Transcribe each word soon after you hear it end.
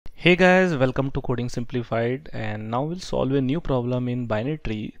Hey guys, welcome to Coding Simplified, and now we'll solve a new problem in binary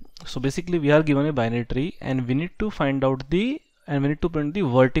tree. So basically we are given a binary tree and we need to find out we need to print the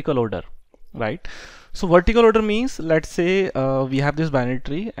vertical order, right? So vertical order means, let's say we have this binary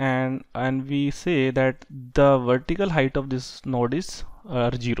tree and we say that the vertical height of this node is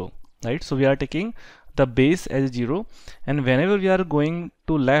 0, right? So we are taking the base as 0, and whenever we are going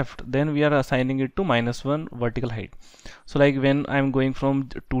to left, then we are assigning it to -1 vertical height. So like when I'm going from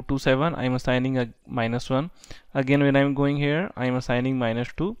 2 to 7, I'm assigning a -1. Again when I'm going here, I'm assigning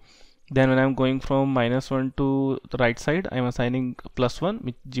 -2. Then when I'm going from -1 to the right side, I'm assigning +1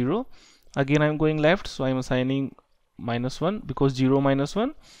 with 0. Again I'm going left, so I'm assigning -1 because 0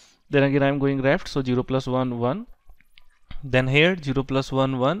 -1. Then again I'm going left, so 0 plus 1 1. Then here 0 plus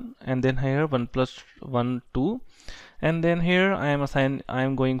 1 1, and then here 1 plus 1 2, and then here I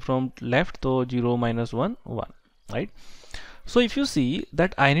am going from left, so 0 minus 1 1, right? So if you see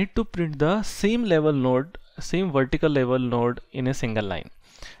that I need to print the same vertical level node in a single line.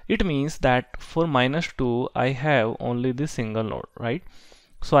 It means that for -2 I have only this single node, right?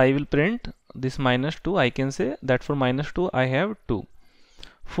 So I will print this -2. I can say that for -2 I have 2.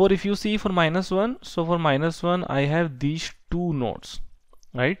 For if you see for -1, so for -1 I have these two nodes,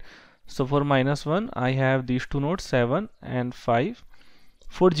 right? So for -1 I have these two nodes, 7 and 5.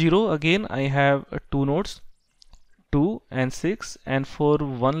 For 0 again I have two nodes, 2 and 6, and for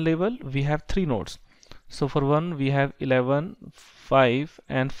 1 level we have 3 nodes. So for 1 we have 11, 5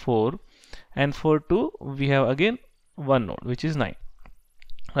 and 4, and for 2 we have again 1 node, which is 9,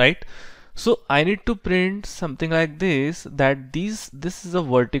 right? So I need to print something like this, that this is a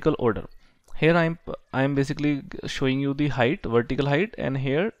vertical order. Here I'm basically showing you the height, vertical height, and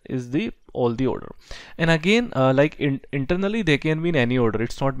here is all the order. And again internally they can be in any order.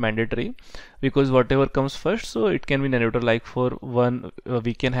 It's not mandatory, because whatever comes first, so it can be in any order. Like for 1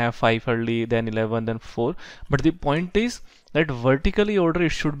 we can have 5 early, then 11, then 4. But the point is that vertically order,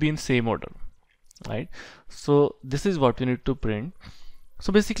 it should be in same order, right? So this is what we need to print.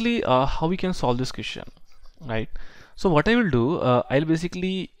 So basically how we can solve this question, right? So what I will do, I will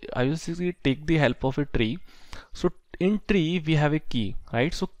basically take the help of a tree. So in tree we have a key,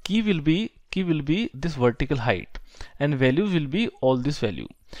 right? So key will be this vertical height, and value will be all this value.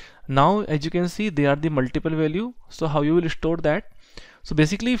 Now as you can see, they are the multiple value. So how you will store that? So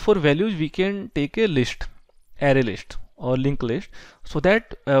basically for values we can take a list, array list or linked list, so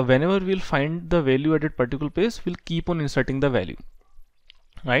that whenever we'll find the value at a particular place, we'll keep on inserting the value,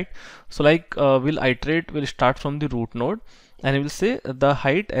 right? So like we'll start from the root node, and we'll say the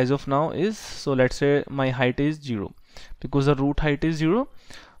height as of now is, so let's say my height is 0 because the root height is 0.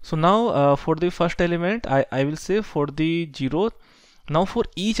 So now for the first element I will say for the 0. Now for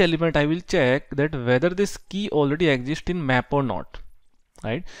each element I will check that whether this key already exists in map or not,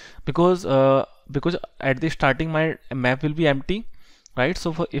 right? Because at the starting my map will be empty, right?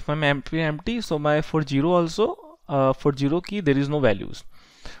 So if my map is empty, so for 0 also, for 0 key there is no values.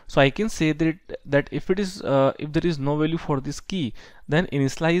 So I can say that if there is no value for this key, then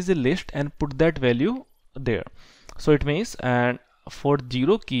initialize the list and put that value there. So it means, and for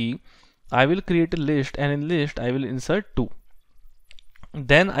 0 key I will create a list, and in list I will insert 2.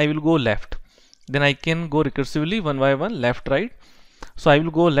 Then I will go left. Then I can go recursively one by one, left, right. So I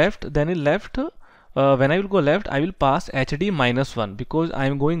will go left. Then in left, when I will go left, I will pass HD -1 because I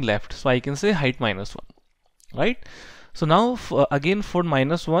am going left. So I can say height -1, right? So now again for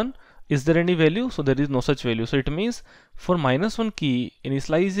 -1, is there any value? So there is no such value. So it means for -1 key,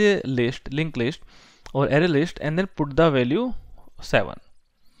 initialize a list, linked list or array list, and then put the value 7.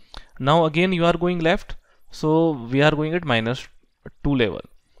 Now again you are going left, so we are going at -2 level.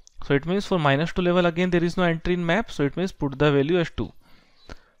 So it means for -2 level again there is no entry in map, so it means put the value as 2.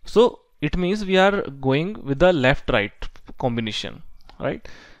 So it means we are going with the left right combination, right?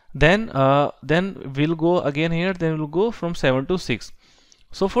 Then we'll go again here, then we'll go from 7 to 6.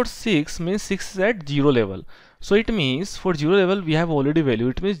 So for 6 means 6 is at 0 level. So it means for 0 level we have already value.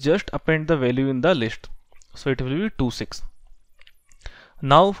 It means just append the value in the list. So it will be 2 6.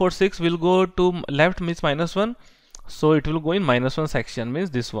 Now for 6 we'll go to left, means -1. So it will go in -1 section,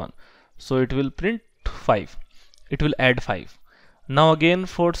 means this one. So it will print 5. It will add 5. Now again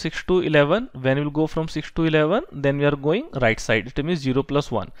for 6 to 11, when we will go from 6 to 11, then we are going right side. It means 0 plus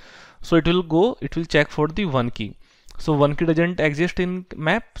 1. So it will check for the 1 key. So 1 key doesn't exist in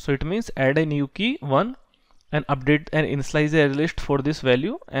map, so it means add a new key 1 and update and initialize the array list for this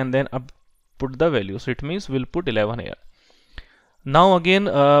value, and then put the value. So it means we'll put 11 here. Now again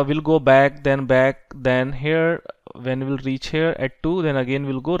we'll go back, then here when we'll reach here at 2, then again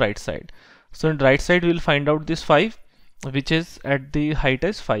we'll go right side. So in right side we'll find out this 5. which is at the height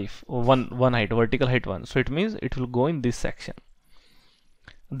as 5 or one height, vertical height 1. So it means it will go in this section.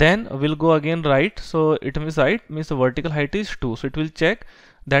 Then we'll go again right. So it means right means the vertical height is 2. So it will check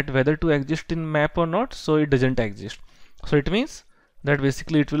that whether to exist in map or not. So it doesn't exist. So it means that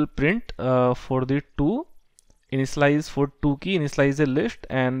basically it will print for the 2, initialize for 2 key, initialize a list,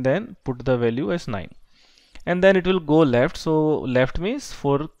 and then put the value as 9. And then it will go left. So left means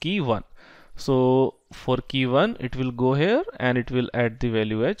for key 1. So for key 1 it will go here and it will add the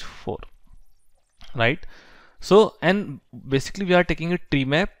value as 4, right? So and basically we are taking a tree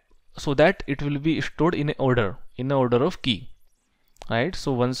map so that it will be stored in a order of key, right?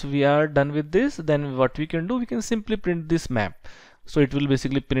 So once we are done with this, then what we can do, we can simply print this map. So it will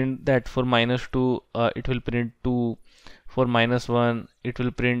basically print that for -2 it will print 2, for -1 it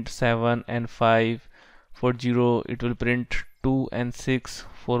will print 7 and 5, for 0 it will print 2 and 6,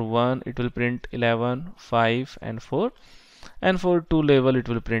 for 1 it will print 11, 5 and 4, and for 2 level it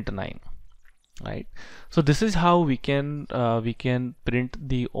will print 9, right? So this is how we can print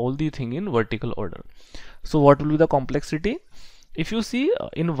all the thing in vertical order. So what will be the complexity? If you see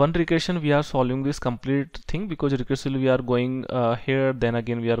in one recursion we are solving this complete thing, because recursively we are going here, then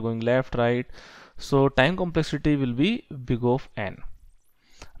again we are going left, right. So time complexity will be big of n.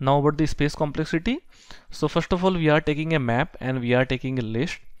 Now about the space complexity. So first of all we are taking a map and we are taking a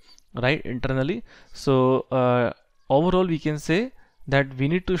list, right, internally. So overall we can say that we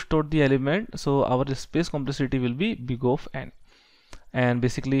need to store the element, so our space complexity will be big of n. And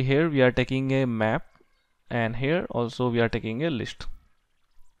basically here we are taking a map, and here also we are taking a list,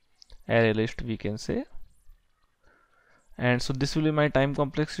 array list we can say. And so this will be my time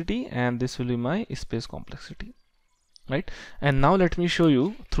complexity and this will be my space complexity, right? And now let me show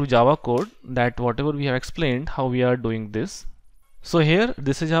you through Java code that whatever we have explained, how we are doing this. So here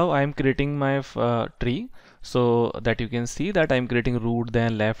this is how I am creating my tree, so that you can see that I am creating root,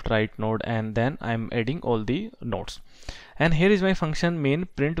 then left, right node, and then I am adding all the nodes. And here is my function main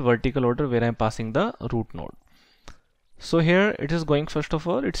print vertical order, where I am passing the root node. So here it is going, first of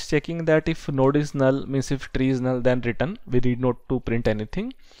all it's checking that if node is null, means if tree is null, then return, we need not to print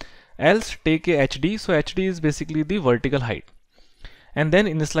anything. Else take a HD. So HD is basically the vertical height, and then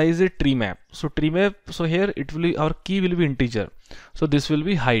initialize a tree map. So tree map, so here it will be, our key will be integer, so this will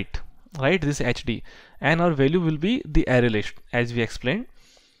be height, right, this HD, and our value will be the array list as we explained.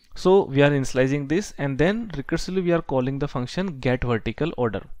 So we are initializing this, and then recursively we are calling the function get vertical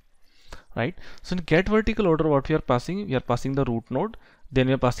order, right? So in get vertical order, what we are passing the root node, then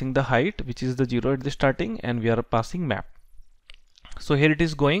we are passing the height, which is the 0 at the starting, and we are passing map. So here it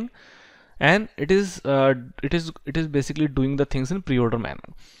is going, and it is basically doing the things in pre-order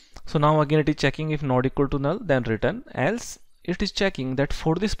manner. So now again it is checking if not equal to null, then return. Else it is checking that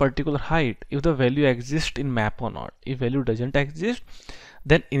for this particular height, if the value exists in map or not. If value doesn't exist,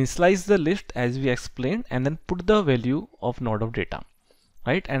 then initialize the list as we explained, and then put the value of node of data,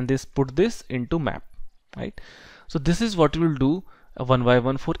 right, and this put this into map, right? So this is what we will do one by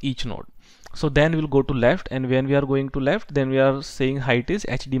one for each node. So then we'll go to left, and when we are going to left, then we are saying height is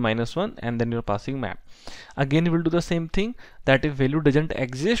HD -1, and then you're passing map. Again we will do the same thing, that if value doesn't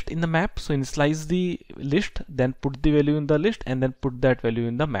exist in the map, so initialize the list, then put the value in the list, and then put that value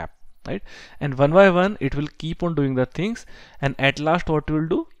in the map, right? And one by one it will keep on doing the things, and at last what we will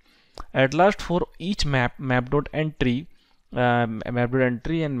do, at last for each map.entry and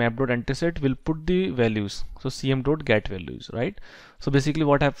map.entry set will put the values, so cm.get values, right? So basically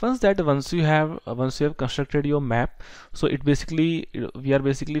what happens, that once you have constructed your map, so it basically, we are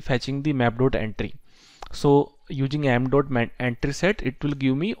basically fetching the map.entry. So using m.entry set, it will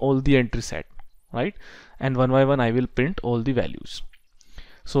give me all the entry set, right? And one by one I will print all the values.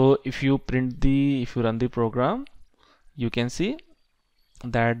 So if you run the program, you can see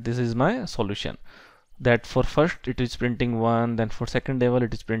that this is my solution, that for first it is printing 1, then for second level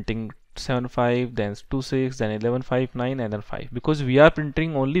it is printing 7 5, then 2 6, then 11 5 9, and then 5, because we are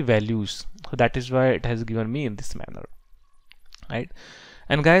printing only values. So that is why it has given me in this manner, right?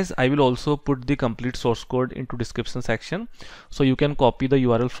 And guys, I will also put the complete source code into description section, so you can copy the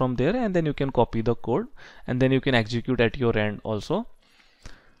URL from there, and then you can copy the code, and then you can execute at your end also.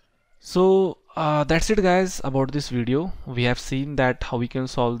 So that's it guys about this video. We have seen that how we can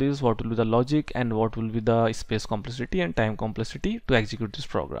solve this, what will be the logic, and what will be the space complexity and time complexity to execute this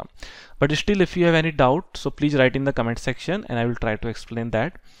program. But still, if you have any doubt, so please write in the comment section and I will try to explain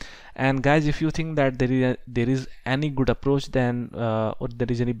that. And guys, if you think that there is any good approach than or there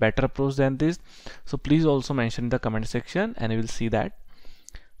is any better approach than this, so please also mention in the comment section and I will see that.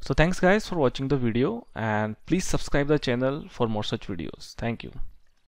 So thanks guys for watching the video, and please subscribe the channel for more such videos. Thank you.